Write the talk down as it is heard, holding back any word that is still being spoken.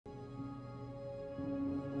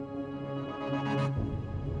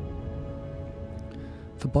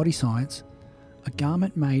For Body Science, a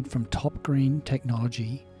garment made from top green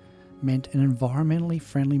technology meant an environmentally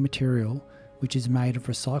friendly material which is made of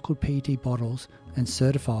recycled PET bottles and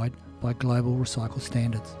certified by global recycle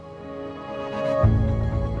standards.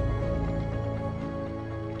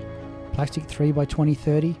 Plastic 3 by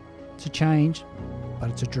 2030, it's a change,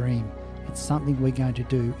 but it's a dream. It's something we're going to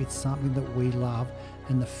do, it's something that we love,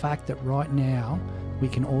 and the fact that right now we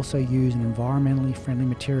can also use an environmentally friendly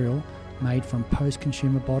material made from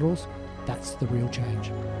post-consumer bottles, that's the real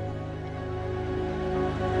change.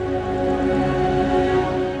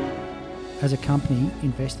 As a company,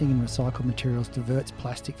 investing in recycled materials diverts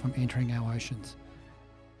plastic from entering our oceans.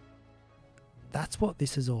 That's what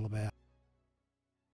this is all about.